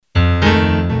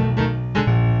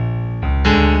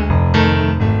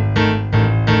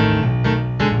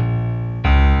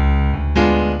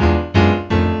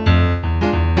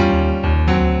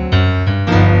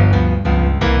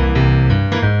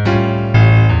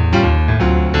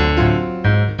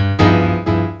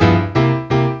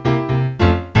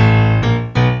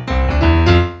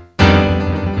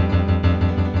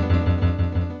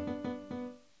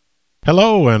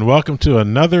Hello and welcome to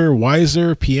another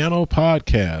Wyser Piano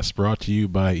Podcast brought to you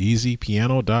by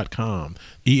easypiano.com,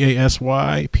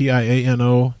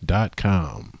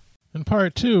 EASYPIANO.com. In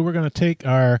part 2, we're going to take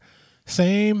our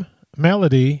same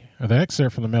melody, or the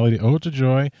excerpt from the melody Ode to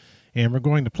Joy, and we're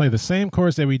going to play the same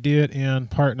chords that we did in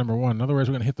part number 1. In other words,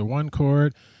 we're going to hit the 1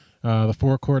 chord, the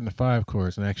 4 chord, and the 5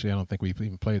 chords. And actually, I don't think we've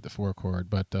even played the 4 chord,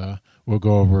 but we'll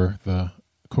go over the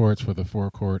chords for the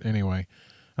 4 chord anyway.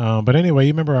 But anyway,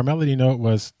 you remember our melody note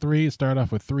was 3. Start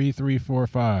off with 3, 3, 4,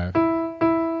 5.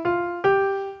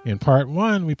 In part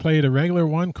 1, we played a regular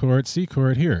 1 chord, C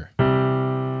chord here.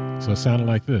 So it sounded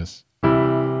like this. Then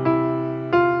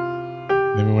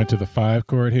we went to the 5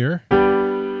 chord here.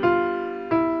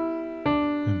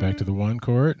 Then back to the 1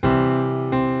 chord. Then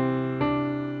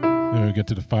we get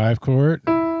to the 5 chord.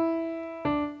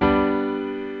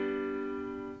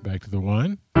 Back to the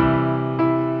 1.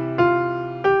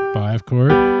 5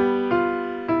 chord,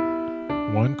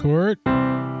 1 chord,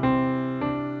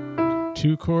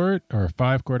 2 chord, or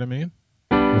 5 chord, with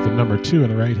the number 2 in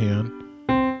the right hand,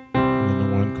 and then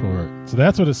the 1 chord. So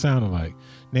that's what it sounded like.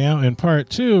 Now in part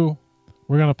 2,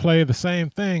 we're going to play the same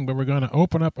thing, but we're going to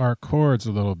open up our chords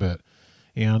a little bit.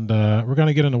 And we're going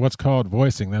to get into what's called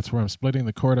voicing. That's where I'm splitting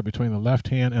the chord up between the left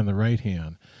hand and the right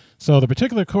hand. So the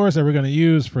particular chords that we're going to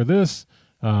use for this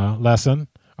lesson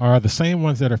are the same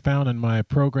ones that are found in my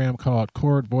program called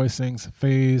Chord Voicings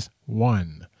Phase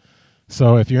 1.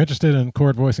 So if you're interested in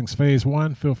Chord Voicings Phase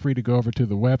 1, feel free to go over to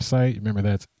the website. Remember,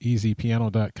 that's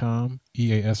easypiano.com,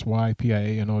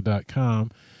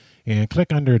 EASYPIANO.com, and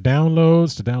click under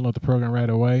Downloads to download the program right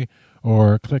away,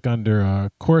 or click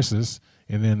under Courses,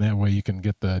 and then that way you can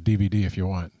get the DVD if you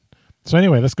want. So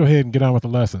anyway, let's go ahead and get on with the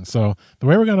lesson. So the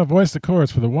way we're going to voice the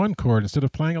chords for the 1 chord, instead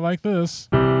of playing it like this,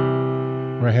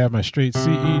 where I have my straight C,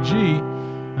 E, G,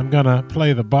 I'm going to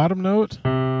play the bottom note,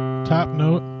 top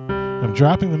note. I'm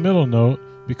dropping the middle note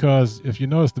because if you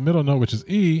notice, the middle note, which is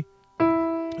E,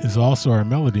 is also our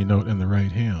melody note in the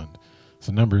right hand.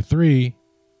 So number 3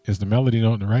 is the melody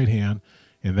note in the right hand,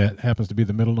 and that happens to be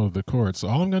the middle note of the chord. So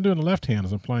all I'm going to do in the left hand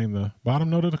is I'm playing the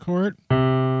bottom note of the chord,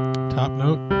 top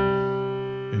note,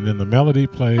 and then the melody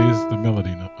plays the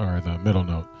melody note, or the middle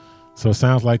note. So it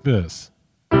sounds like this.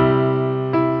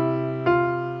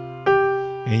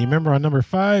 And you remember on number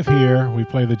 5 here, we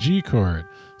play the G chord.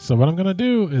 So what I'm going to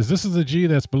do is, this is a G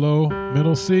that's below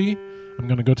middle C. I'm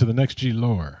going to go to the next G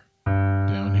lower,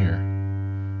 down here.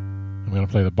 I'm going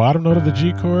to play the bottom note of the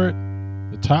G chord,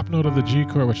 the top note of the G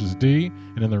chord, which is D,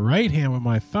 and in the right hand with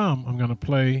my thumb, I'm going to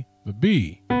play the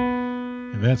B.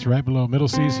 And that's right below middle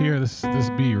C's here. This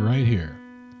B right here.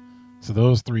 So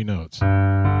those 3 notes.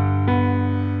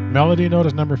 Melody note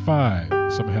is number 5. So I'm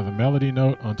going to have the melody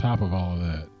note on top of all of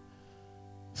that.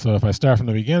 So if I start from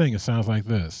the beginning, it sounds like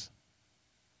this.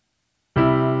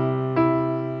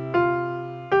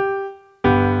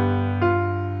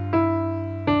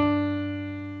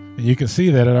 And you can see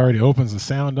that it already opens the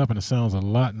sound up and it sounds a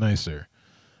lot nicer.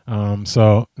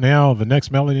 So now the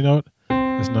next melody note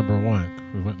is number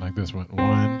 1. We went like this, went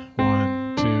 1,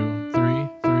 1, 2, 3,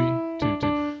 3, 2,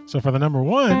 2. So for the number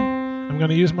 1, I'm going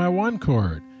to use my 1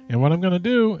 chord. And what I'm going to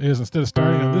do is, instead of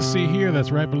starting on this C here that's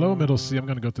right below middle C, I'm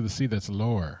going to go to the C that's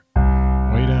lower,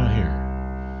 way down here.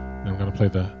 And I'm going to play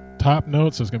the top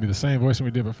note, so it's going to be the same voicing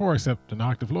we did before, except an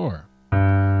octave lower.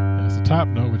 And it's the top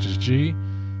note, which is G.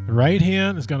 The right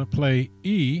hand is going to play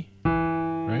E,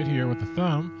 right here with the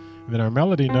thumb. And then our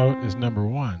melody note is number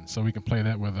 1, so we can play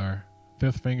that with our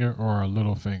 5th finger or our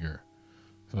little finger.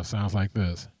 So it sounds like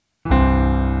this.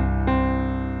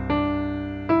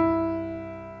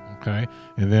 Okay,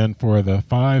 and then for the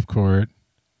 5 chord,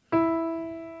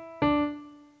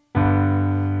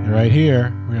 right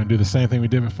here, we're going to do the same thing we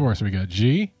did before. So we got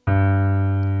G,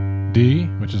 D,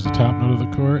 which is the top note of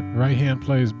the chord. Right hand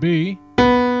plays B,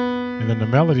 and then the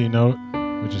melody note,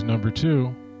 which is number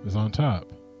 2, is on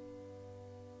top.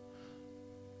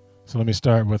 So let me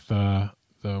start with the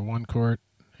 1 chord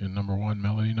and number 1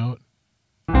 melody note.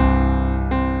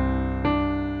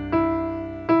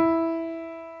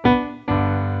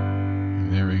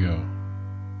 There we go.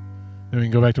 Then we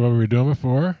can go back to what we were doing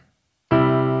before. Then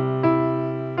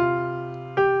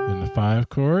the 5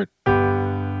 chord. The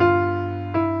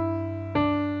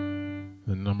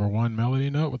number 1 melody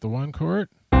note with the 1 chord.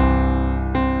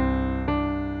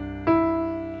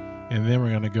 And then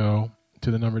we're going to go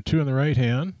to the number 2 in the right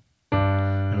hand.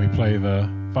 And we play the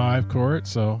 5 chord.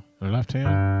 So the left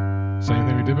hand, same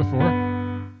thing we did before.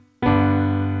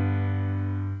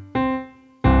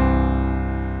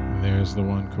 There's the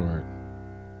 1 chord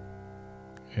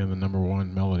and the number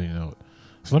 1 melody note.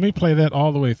 So let me play that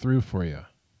all the way through for you.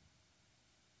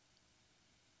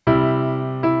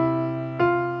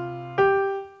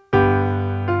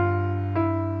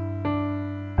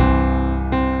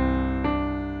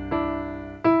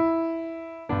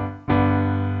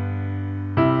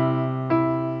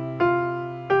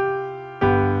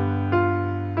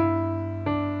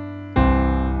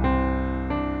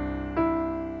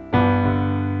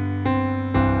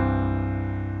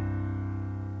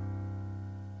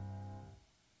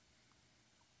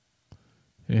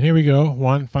 And here we go,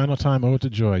 one final time, Ode to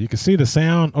Joy. You can see the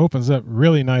sound opens up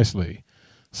really nicely.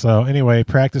 So anyway,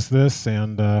 practice this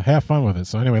and have fun with it.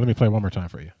 So anyway, let me play one more time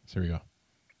for you. So here we go.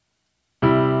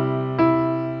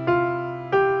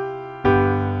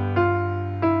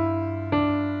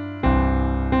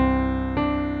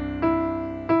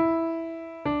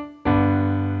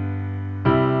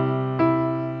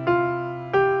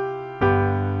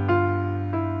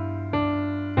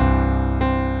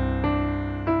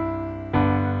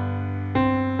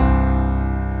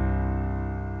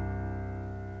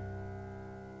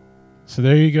 So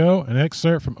there you go, an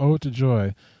excerpt from Ode to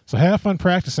Joy. So have fun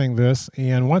practicing this.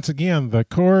 And once again, the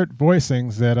chord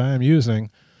voicings that I am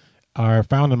using are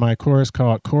found in my course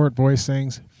called Chord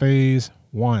Voicings Phase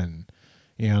 1.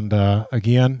 And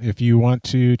again, if you want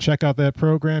to check out that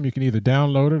program, you can either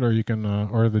download it or you can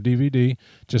or the DVD.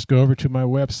 Just go over to my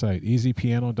website,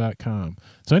 easypiano.com.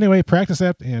 So anyway, practice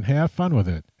that and have fun with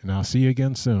it. And I'll see you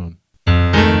again soon.